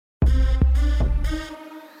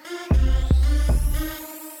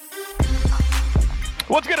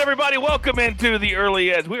What's good, everybody? Welcome into the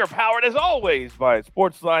Early Edge. We are powered, as always, by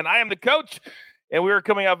Sportsline. I am the coach, and we are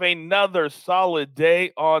coming off another solid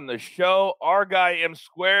day on the show. Our guy, M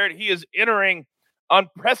Squared, he is entering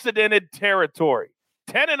unprecedented territory.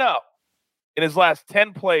 10-0 in his last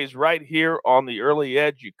 10 plays right here on the Early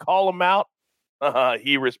Edge. You call him out,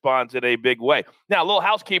 he responds in a big way. Now, a little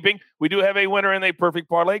housekeeping. We do have a winner in a perfect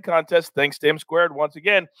parlay contest, thanks to M Squared once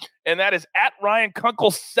again, and that is at Ryan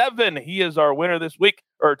Kunkel 7. He is our winner this week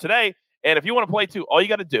or today. And if you want to play too, all you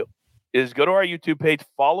got to do is go to our YouTube page,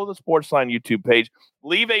 follow the Sportsline YouTube page,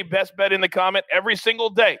 leave a best bet in the comment every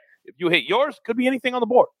single day. If you hit yours, could be anything on the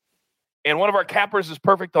board, and one of our cappers is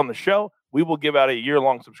perfect on the show, we will give out a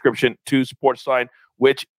year-long subscription to Sportsline,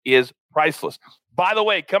 which is priceless. By the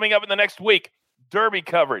way, coming up in the next week, Derby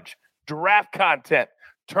coverage, draft content.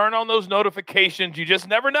 Turn on those notifications. You just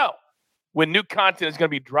never know when new content is going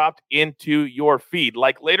to be dropped into your feed.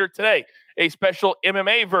 Like later today, a special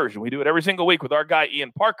MMA version. We do it every single week with our guy,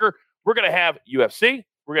 Ian Parker. We're going to have UFC.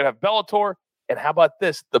 We're going to have Bellator. And how about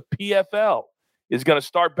this? The PFL is going to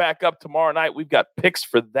start back up tomorrow night. We've got picks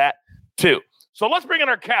for that too. So let's bring in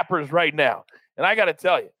our cappers right now. And I got to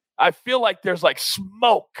tell you, I feel like there's like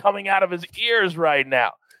smoke coming out of his ears right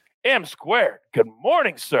now. M Squared, good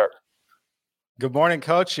morning, sir. Good morning,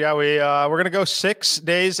 Coach. Yeah, we're going to go 6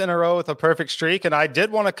 days in a row with a perfect streak. And I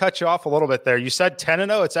did want to cut you off a little bit there. You said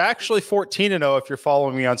 10-0. It's actually 14-0 if you're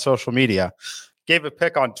following me on social media. Gave a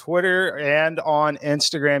pick on Twitter and on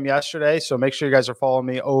Instagram yesterday. So make sure you guys are following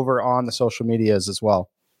me over on the social medias as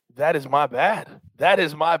well. That is my bad.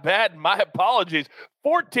 My apologies.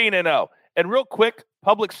 14-0. And real quick,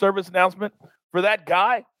 public service announcement for that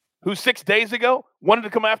guy who 6 days ago wanted to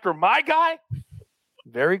come after my guy.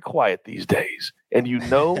 Very quiet these days, and you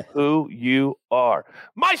know who you are.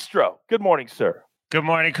 Maestro, good morning, sir. Good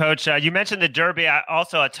morning, Coach. You mentioned the Derby.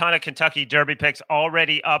 Also, a ton of Kentucky Derby picks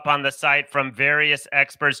already up on the site from various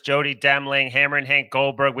experts, Jody Demling, Hammer and Hank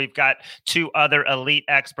Goldberg. We've got two other elite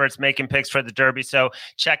experts making picks for the Derby, so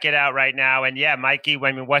check it out right now. And yeah, Mikey,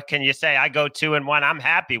 I mean, what can you say? I go 2-1. I'm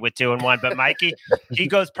happy with 2-1, but Mikey, he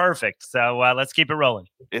goes perfect. So let's keep it rolling.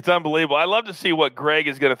 It's unbelievable. I love to see what Greg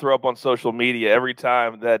is going to throw up on social media every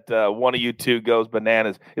time that one of you two goes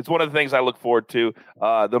bananas. It's one of the things I look forward to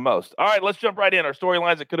the most. All right, let's jump right in. Our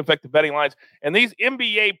storylines that could affect the betting lines. And these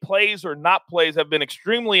NBA plays or not plays have been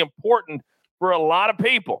extremely important for a lot of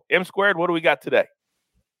people. M Squared, what do we got today?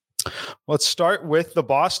 Let's start with the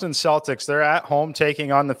Boston Celtics. They're at home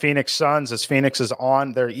taking on the Phoenix Suns as Phoenix is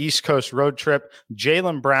on their East Coast road trip.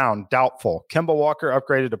 Jaylen Brown, doubtful. Kemba Walker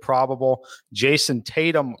upgraded to probable. Jason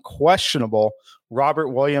Tatum, questionable. Robert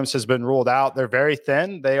Williams has been ruled out. They're very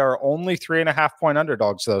thin. They are only 3.5-point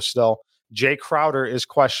underdogs, though, still. Jay Crowder is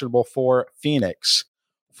questionable for Phoenix.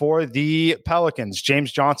 For the Pelicans, James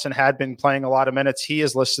Johnson had been playing a lot of minutes. He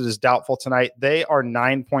is listed as doubtful tonight. They are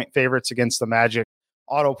 9-point favorites against the Magic.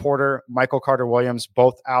 Otto Porter, Michael Carter-Williams,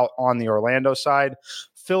 both out on the Orlando side.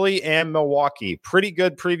 Philly and Milwaukee, pretty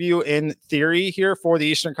good preview in theory here for the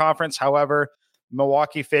Eastern Conference. However,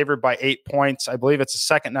 Milwaukee favored by 8 points. I believe it's the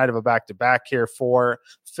second night of a back-to-back here for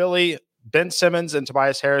Philly. Ben Simmons and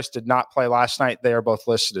Tobias Harris did not play last night. They are both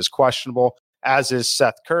listed as questionable, as is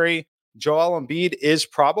Seth Curry. Joel Embiid is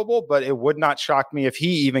probable, but it would not shock me if he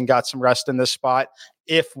even got some rest in this spot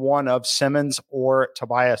if one of Simmons or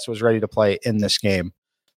Tobias was ready to play in this game.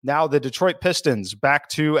 Now the Detroit Pistons, back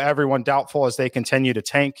to everyone doubtful as they continue to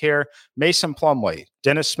tank here. Mason Plumlee,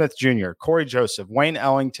 Dennis Smith Jr., Corey Joseph, Wayne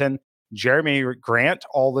Ellington, Jeremy Grant,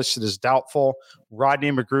 all listed as doubtful.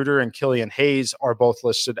 Rodney Magruder and Killian Hayes are both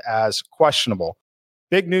listed as questionable.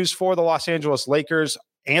 Big news for the Los Angeles Lakers.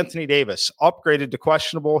 Anthony Davis upgraded to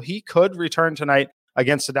questionable. He could return tonight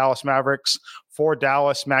against the Dallas Mavericks. For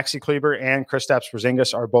Dallas, Maxi Kleber and Kristaps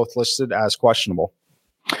Porzingis are both listed as questionable.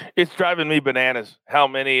 It's driving me bananas how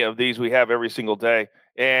many of these we have every single day.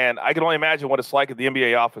 And I can only imagine what it's like at the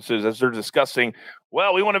NBA offices as they're discussing,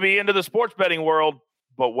 well, we want to be into the sports betting world,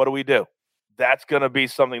 but what do? That's going to be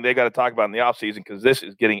something they got to talk about in the offseason because this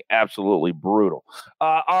is getting absolutely brutal.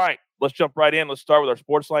 All right, let's jump right in. Let's start with our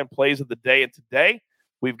Sportsline plays of the day. And today,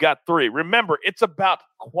 we've got 3. Remember, it's about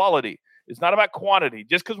quality. It's not about quantity.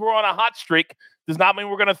 Just because we're on a hot streak does not mean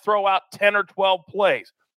we're going to throw out 10 or 12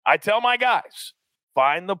 plays. I tell my guys,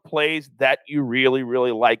 find the plays that you really,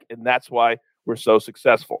 really like, and that's why we're so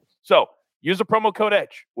successful. So use the promo code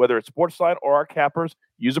EDGE, whether it's Sportsline or our cappers.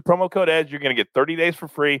 Use the promo code EDGE. You're going to get 30 days for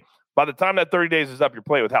free. By the time that 30 days is up, you're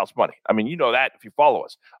playing with house money. I mean, you know that if you follow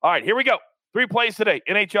us. All right, here we go. 3 plays today.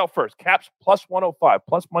 NHL first. Caps plus 105.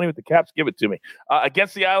 Plus money with the Caps. Give it to me.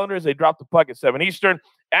 Against the Islanders, they dropped the puck at 7 Eastern.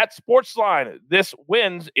 At Sportsline, this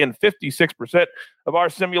wins in 56% of our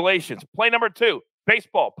simulations. Play number 2.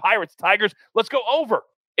 Baseball, Pirates, Tigers. Let's go over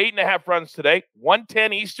 8.5 runs today,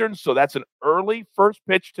 1:10 Eastern. So that's an early first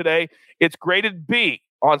pitch today. It's graded B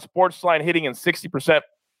on Sportsline, hitting in 60%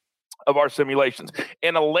 of our simulations.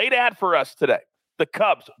 And a late ad for us today. The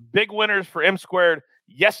Cubs, big winners for M Squared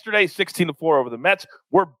yesterday, 16-4 over the Mets.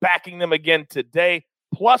 We're backing them again today,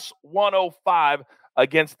 plus 105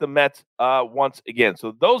 against the Mets once again.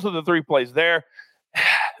 So those are the three plays there.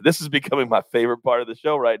 This is becoming my favorite part of the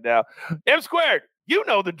show right now. M Squared, you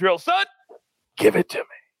know the drill, son. Give it to me.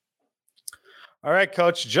 All right,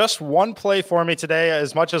 Coach, just one play for me today.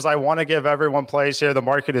 As much as I want to give everyone plays here, the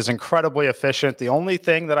market is incredibly efficient. The only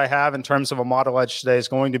thing that I have in terms of a model edge today is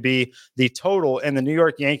going to be the total in the New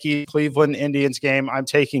York Yankees-Cleveland Indians game. I'm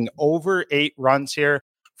taking over 8 runs here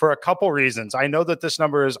for a couple reasons. I know that this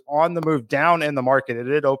number is on the move down in the market. It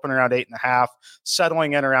did open around 8.5,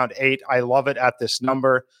 settling in around 8. I love it at this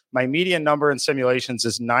number. My median number in simulations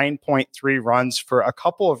is 9.3 runs for a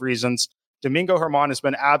couple of reasons. Domingo Germán has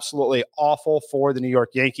been absolutely awful for the New York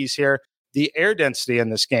Yankees here. The air density in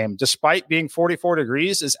this game, despite being 44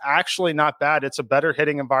 degrees, is actually not bad. It's a better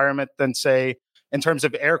hitting environment than, say, in terms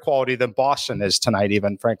of air quality than Boston is tonight,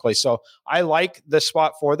 even, frankly. So I like this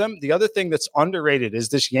spot for them. The other thing that's underrated is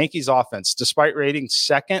this Yankees offense, despite rating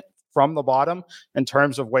second from the bottom in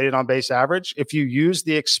terms of weighted on base average. If you use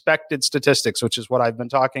the expected statistics, which is what I've been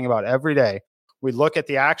talking about every day, we look at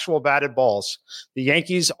the actual batted balls. The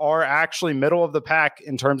Yankees are actually middle of the pack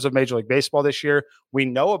in terms of Major League Baseball this year. We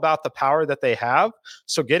know about the power that they have.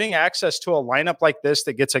 So getting access to a lineup like this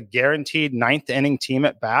that gets a guaranteed 9th inning team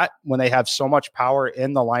at bat when they have so much power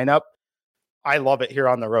in the lineup, I love it here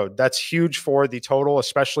on the road. That's huge for the total,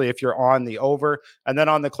 especially if you're on the over. And then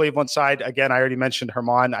on the Cleveland side, again, I already mentioned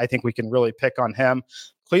Germán. I think we can really pick on him.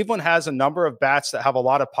 Cleveland has a number of bats that have a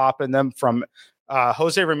lot of pop in them, from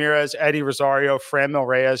Jose Ramirez, Eddie Rosario, Franmil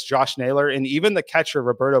Reyes, Josh Naylor, and even the catcher,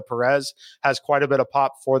 Roberto Perez, has quite a bit of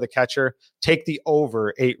pop for the catcher. Take the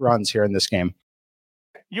over 8 runs here in this game.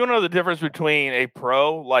 You know the difference between a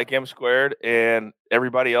pro like M Squared and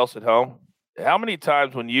everybody else at home? How many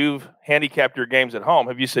times when you've handicapped your games at home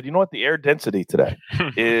have you said, you know what, the air density today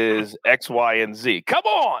is X, Y, and Z? Come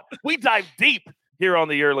on. We dive deep here on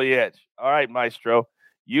the early edge. All right, Maestro,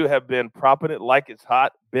 you have been propping it like it's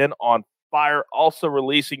hot, been on fire, also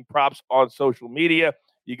releasing props on social media.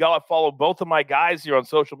 You got to follow both of my guys here on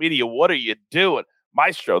social media. What are you doing?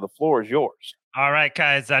 Maestro, the floor is yours. All right,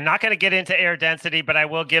 guys. I'm not going to get into air density, but I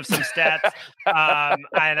will give some stats.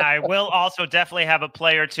 And I will also definitely have a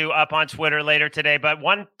play or two up on Twitter later today. But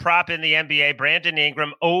one prop in the NBA, Brandon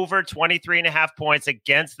Ingram, over 23.5 points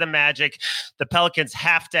against the Magic. The Pelicans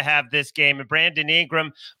have to have this game. And Brandon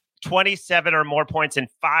Ingram, 27 or more points in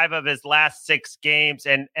 5 of his last 6 games.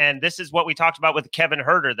 And this is what we talked about with Kevin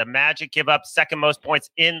Huerter. The Magic give up second most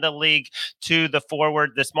points in the league to the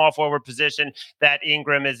small forward position that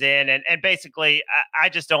Ingram is in. And basically, I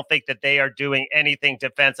just don't think that they are doing anything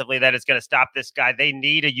defensively that is going to stop this guy. They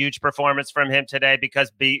need a huge performance from him today,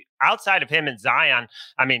 because outside of him and Zion,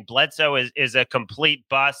 I mean, Bledsoe is a complete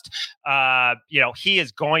bust. He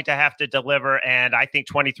is going to have to deliver. And I think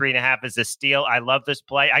 23.5 is a steal. I love this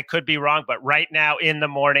play. I could be wrong, but right now in the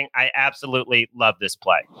morning, I absolutely love this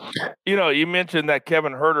play. You mentioned that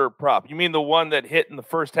Kevin Huerter prop. You mean the one that hit in the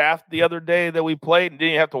first half the other day that we played and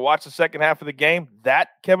didn't have to watch the second half of the game? That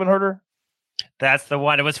Kevin Huerter? That's the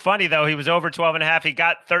one. It was funny, though. He was over 12.5. He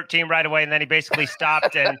got 13 right away, and then he basically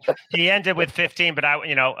stopped, and he ended with 15. But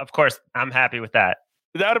of course, I'm happy with that.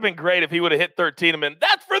 That would have been great if he would have hit 13 and been,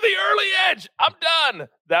 that's for the early edge. I'm done.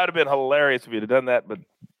 That would have been hilarious if he'd have done that. But of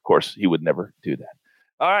course, he would never do that.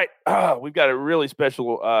 All right. We've got a really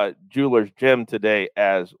special Jeweler's Gem today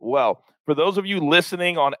as well. For those of you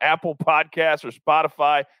listening on Apple Podcasts or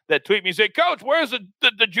Spotify that tweet me and say, Coach, where's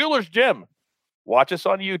the Jeweler's Gem? Watch us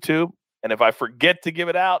on YouTube. And if I forget to give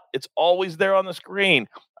it out, it's always there on the screen.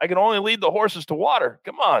 I can only lead the horses to water.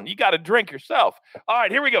 Come on. You got to drink yourself. All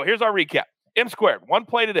right, here we go. Here's our recap. M Squared, one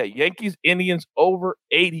play today. Yankees, Indians over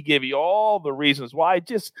 8. He gave you all the reasons why.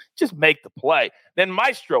 Just make the play. Then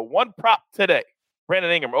Maestro, one prop today.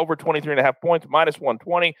 Brandon Ingram, over 23.5 points, minus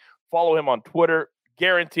 120. Follow him on Twitter.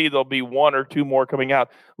 Guaranteed there'll be 1 or 2 more coming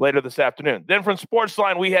out later this afternoon. Then from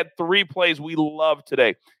Sportsline, we had 3 plays we love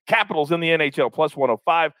today. Capitals in the NHL, plus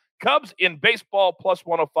 105. Cubs in baseball, plus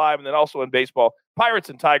 105. And then also in baseball, Pirates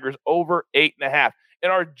and Tigers, over 8.5.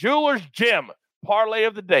 And our Jeweler's Gem parlay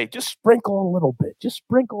of the day, just sprinkle a little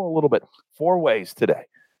bit. 4 ways today.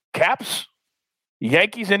 Caps,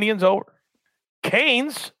 Yankees, Indians over.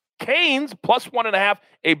 Canes, Canes plus 1.5,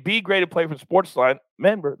 a B-graded play from Sportsline.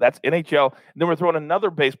 Remember, that's NHL. And then we're throwing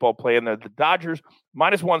another baseball play in there. The Dodgers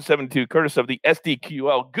minus 172, courtesy of the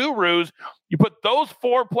SDQL Gurus. You put those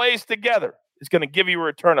 4 plays together, it's going to give you a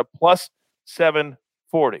return of plus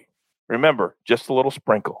 740. Remember, just a little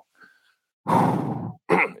sprinkle.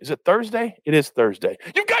 Is it Thursday? It is Thursday.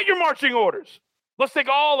 You've got your marching orders. Let's take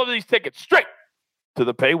all of these tickets straight to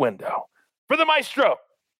the pay window. For the maestro,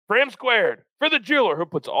 for M Squared, for the jeweler who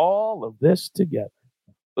puts all of this together.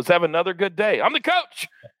 Let's have another good day. I'm the coach,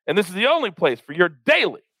 and this is the only place for your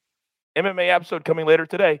daily MMA episode coming later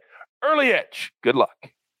today. Early Edge. Good luck.